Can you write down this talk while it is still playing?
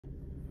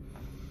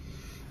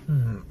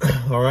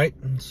All right,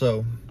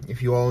 so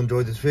if you all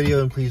enjoyed this video,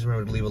 then please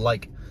remember to leave a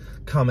like,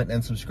 comment,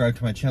 and subscribe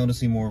to my channel to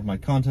see more of my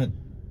content.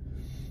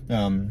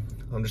 I'm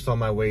just on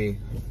my way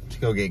to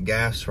go get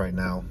gas right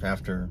now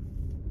after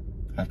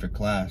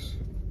class,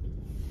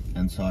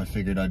 and so I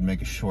figured I'd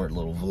make a short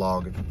little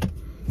vlog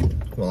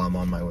while I'm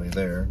on my way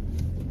there.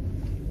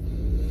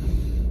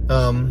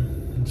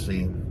 Let's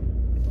see.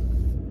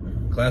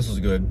 Class was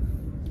good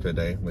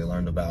today. We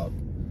learned about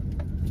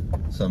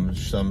some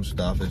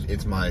stuff.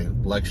 It's my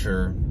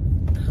lecture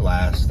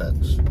class that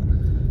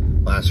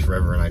lasts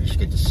forever, and I just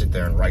get to sit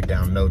there and write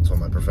down notes while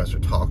my professor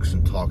talks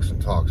and talks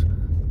and talks.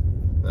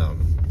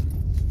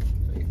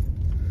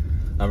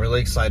 I'm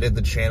really excited.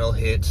 The channel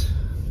hit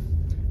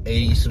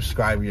 80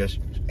 subscribers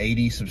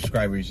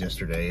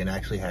yesterday, and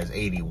actually has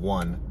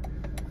 81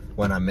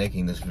 when I'm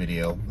making this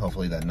video.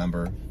 Hopefully that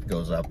number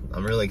goes up.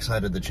 I'm really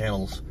excited. The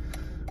channel's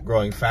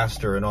growing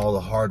faster, and all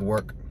the hard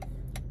work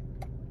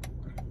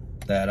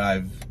that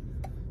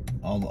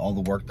all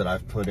the work that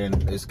I've put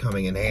in is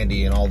coming in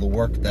handy, and all the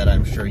work that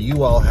I'm sure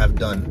you all have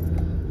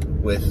done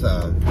with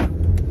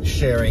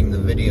sharing the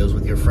videos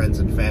with your friends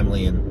and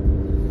family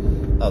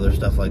and other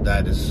stuff like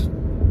that has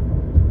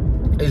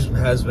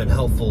been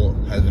helpful,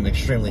 has been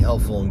extremely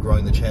helpful in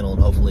growing the channel,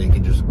 and hopefully it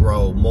can just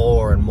grow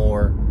more and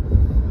more,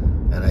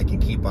 and I can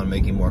keep on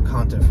making more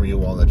content for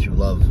you all that you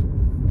love,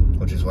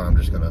 which is what I'm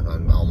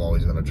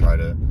always gonna try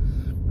to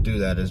do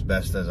that as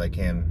best as I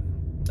can.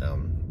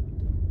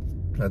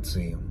 Let's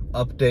see,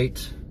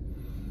 update.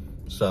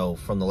 So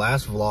from the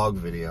last vlog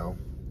video,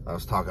 I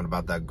was talking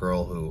about that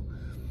girl who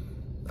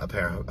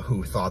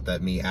thought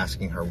that me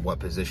asking her what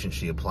position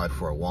she applied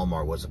for at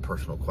Walmart was a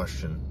personal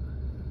question,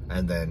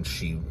 and then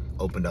she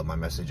opened up my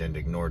message and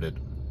ignored it.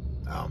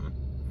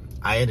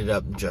 I ended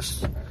up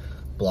just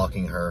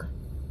blocking her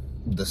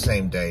the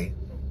same day.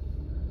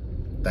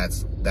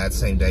 That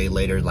same day,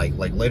 later, like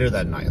later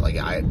that night. Like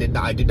I did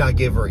not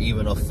give her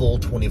even a full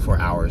 24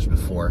 hours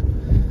before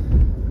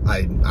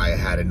I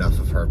had enough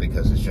of her,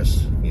 because it's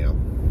just, you know,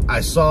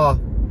 I saw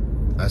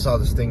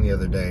this thing the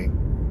other day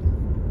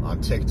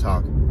on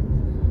TikTok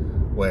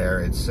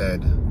where it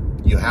said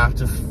you have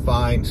to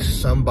find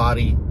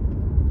somebody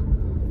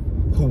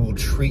who will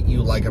treat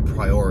you like a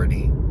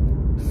priority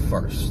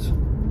first,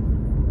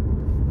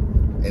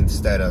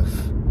 instead of,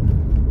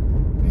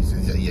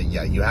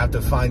 yeah, you have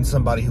to find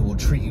somebody who will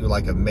treat you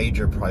like a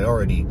major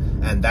priority,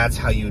 and that's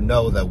how you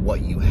know that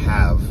what you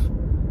have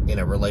in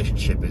a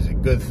relationship is a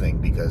good thing,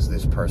 because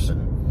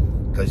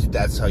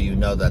that's how you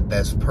know that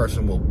this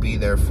person will be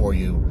there for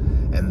you,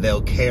 and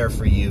they'll care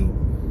for you,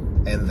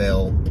 and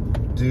they'll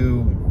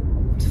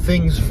do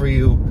things for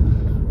you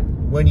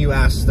when you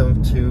ask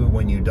them to,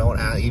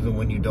 even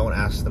when you don't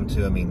ask them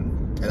to. I mean,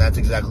 and that's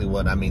exactly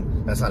what,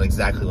 that's not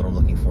exactly what I'm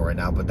looking for right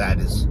now, but that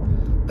is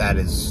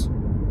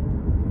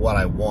what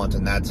I want,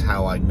 and that's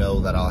how I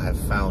know that I'll have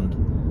found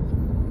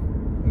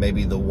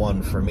maybe the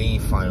one for me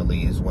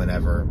finally, is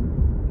whenever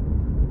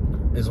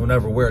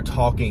we're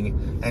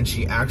talking and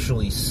she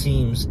actually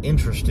seems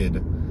interested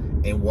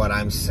in what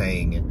I'm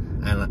saying,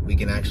 and we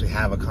can actually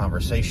have a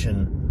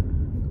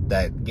conversation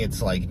that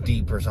gets like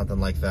deep or something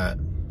like that.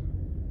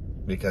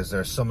 Because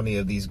there's so many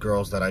of these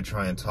girls that I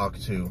try and talk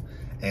to,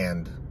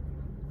 and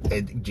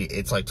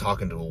it's like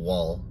talking to a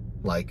wall.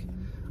 Like,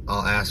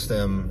 I'll ask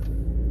them,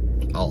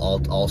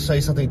 I'll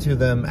say something to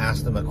them,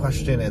 ask them a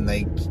question, and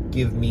they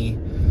give me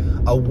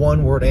a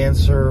one-word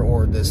answer,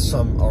 or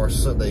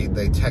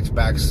they text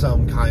back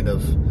some kind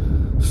of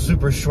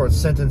super short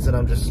sentence, and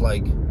I'm just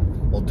like,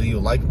 well, do you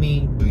like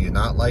me? Do you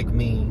not like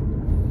me?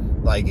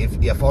 Like,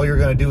 if all you're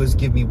gonna do is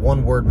give me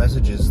one-word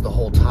messages the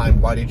whole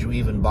time, why did you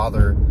even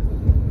bother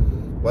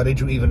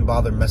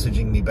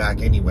messaging me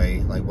back anyway?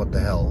 Like, what the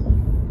hell?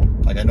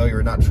 Like, I know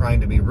you're not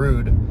trying to be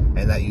rude,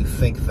 and that you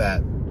think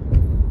that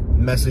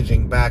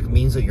messaging back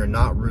means that you're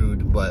not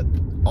rude, but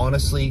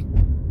honestly,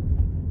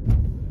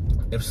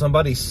 if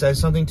somebody says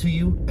something to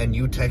you and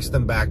you text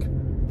them back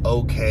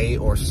okay,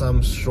 or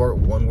some short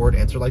one-word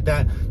answer like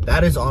that,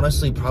 that is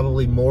honestly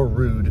probably more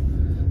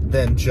rude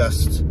than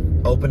just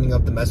opening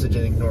up the message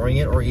and ignoring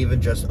it, or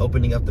even just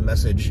opening up the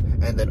message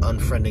and then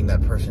unfriending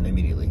that person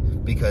immediately.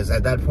 Because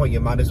at that point, you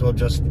might as well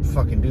just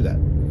fucking do that.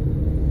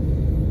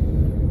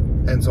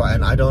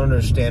 And I don't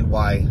understand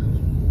why,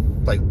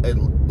 like,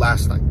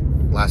 last night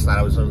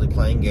I was literally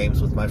playing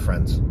games with my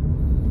friends,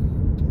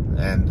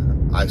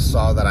 and I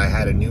saw that I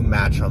had a new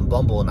match on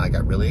Bumble, and I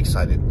got really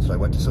excited. So I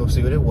went to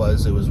see what it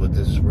was. It was with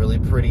this really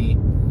pretty,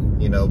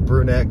 you know,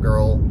 brunette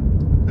girl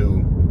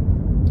who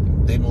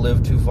didn't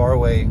live too far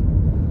away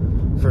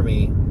for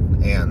me,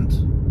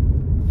 and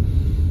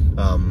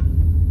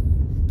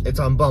it's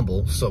on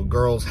Bumble, so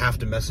girls have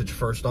to message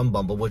first on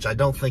Bumble, which I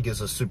don't think is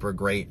a super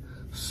great,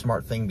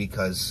 smart thing,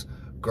 because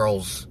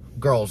girls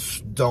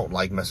don't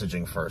like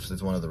messaging first.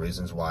 It's one of the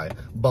reasons why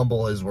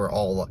Bumble is where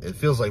it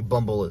feels like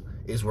Bumble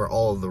is where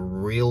all of the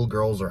real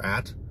girls are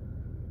at.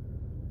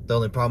 The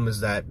only problem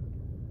is that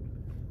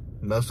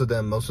most of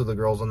the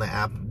girls on the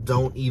app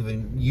don't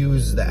even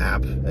use the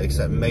app,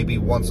 except maybe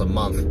once a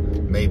month,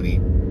 maybe,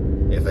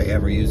 if they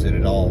ever use it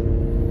at all.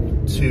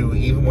 to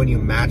even when you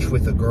match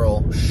with a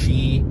girl,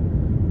 she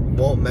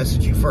won't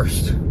message you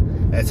first.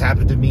 It's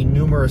happened to me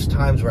numerous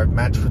times where I've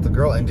matched with a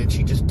girl and then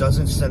she just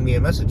doesn't send me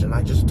a message, and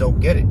I just don't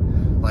get it.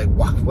 Like,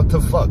 what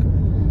the fuck?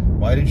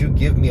 Why did you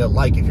give me a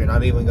like if you're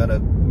not even gonna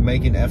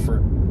make an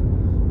effort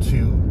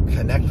to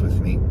connect with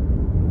me?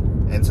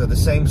 And so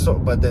this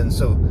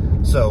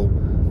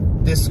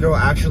girl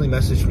actually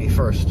messaged me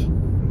first,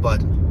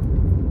 but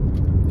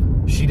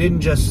she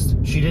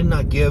did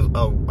not give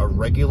a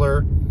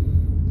regular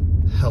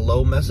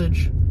hello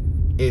message.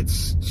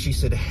 She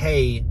said,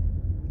 hey,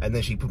 and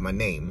then she put my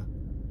name,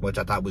 which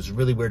I thought was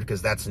really weird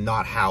because that's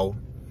not how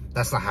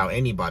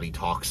anybody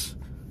talks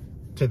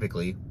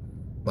typically.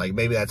 Like,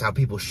 maybe that's how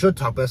people should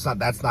talk, but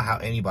that's not how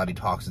anybody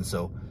talks. And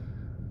so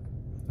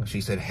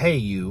she said, hey,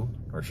 you,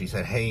 or she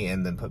said, hey,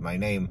 and then put my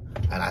name.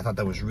 And I thought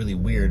that was really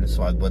weird.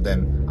 But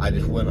then I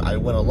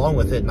went along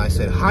with it, and I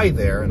said, hi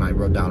there. And I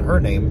wrote down her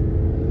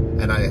name,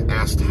 and I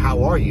asked,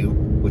 how are you?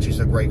 Which is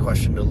a great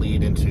question to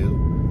lead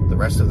into the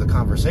rest of the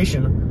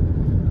conversation.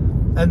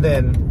 And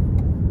then,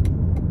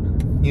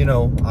 you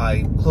know,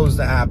 I closed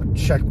the app,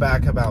 checked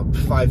back about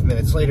 5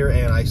 minutes later,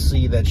 and I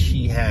see that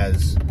she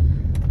has,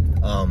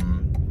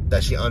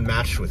 that she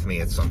unmatched with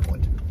me at some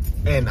point.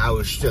 And I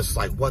was just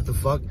like, what the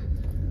fuck?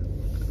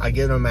 I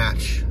get a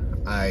match.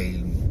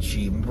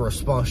 She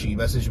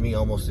messaged me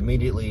almost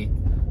immediately.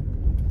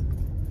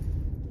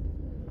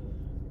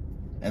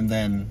 And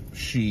then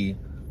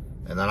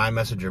I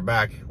messaged her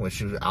back when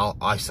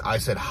I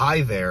said,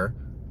 hi there.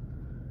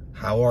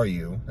 How are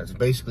you? That's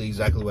basically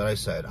exactly what I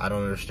said. I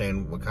don't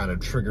understand what kind of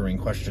triggering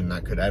question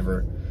that could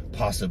ever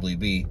possibly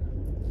be.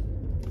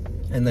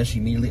 And then she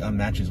immediately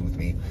unmatches with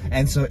me.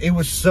 And so it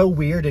was so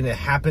weird, and it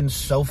happened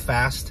so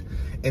fast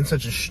in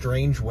such a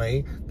strange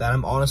way that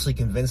I'm honestly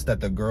convinced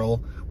that the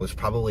girl was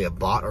probably a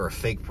bot or a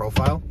fake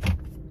profile,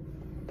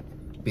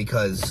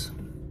 because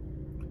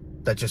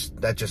that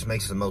just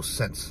makes the most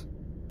sense.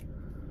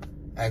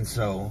 And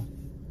so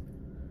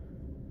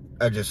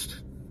I didn't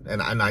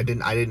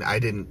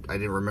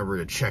remember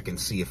to check and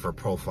see if her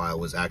profile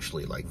was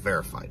actually like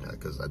verified,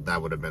 because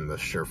that would have been the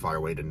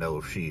surefire way to know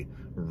if she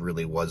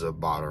really was a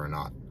bot or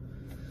not.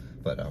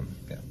 But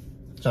yeah.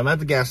 So I'm at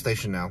the gas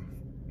station now.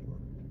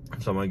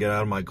 So I'm gonna get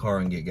out of my car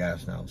and get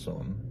gas now.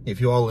 So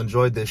if you all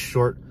enjoyed this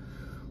short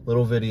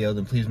little video,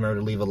 then please remember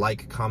to leave a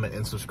like, comment,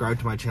 and subscribe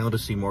to my channel to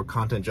see more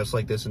content just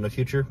like this in the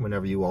future.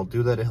 Whenever you all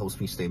do that, it helps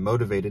me stay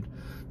motivated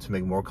to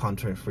make more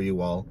content for you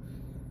all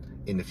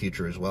in the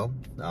future as well.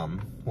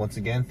 Once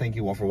again, thank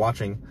you all for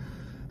watching.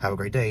 Have a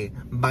great day.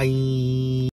 Bye.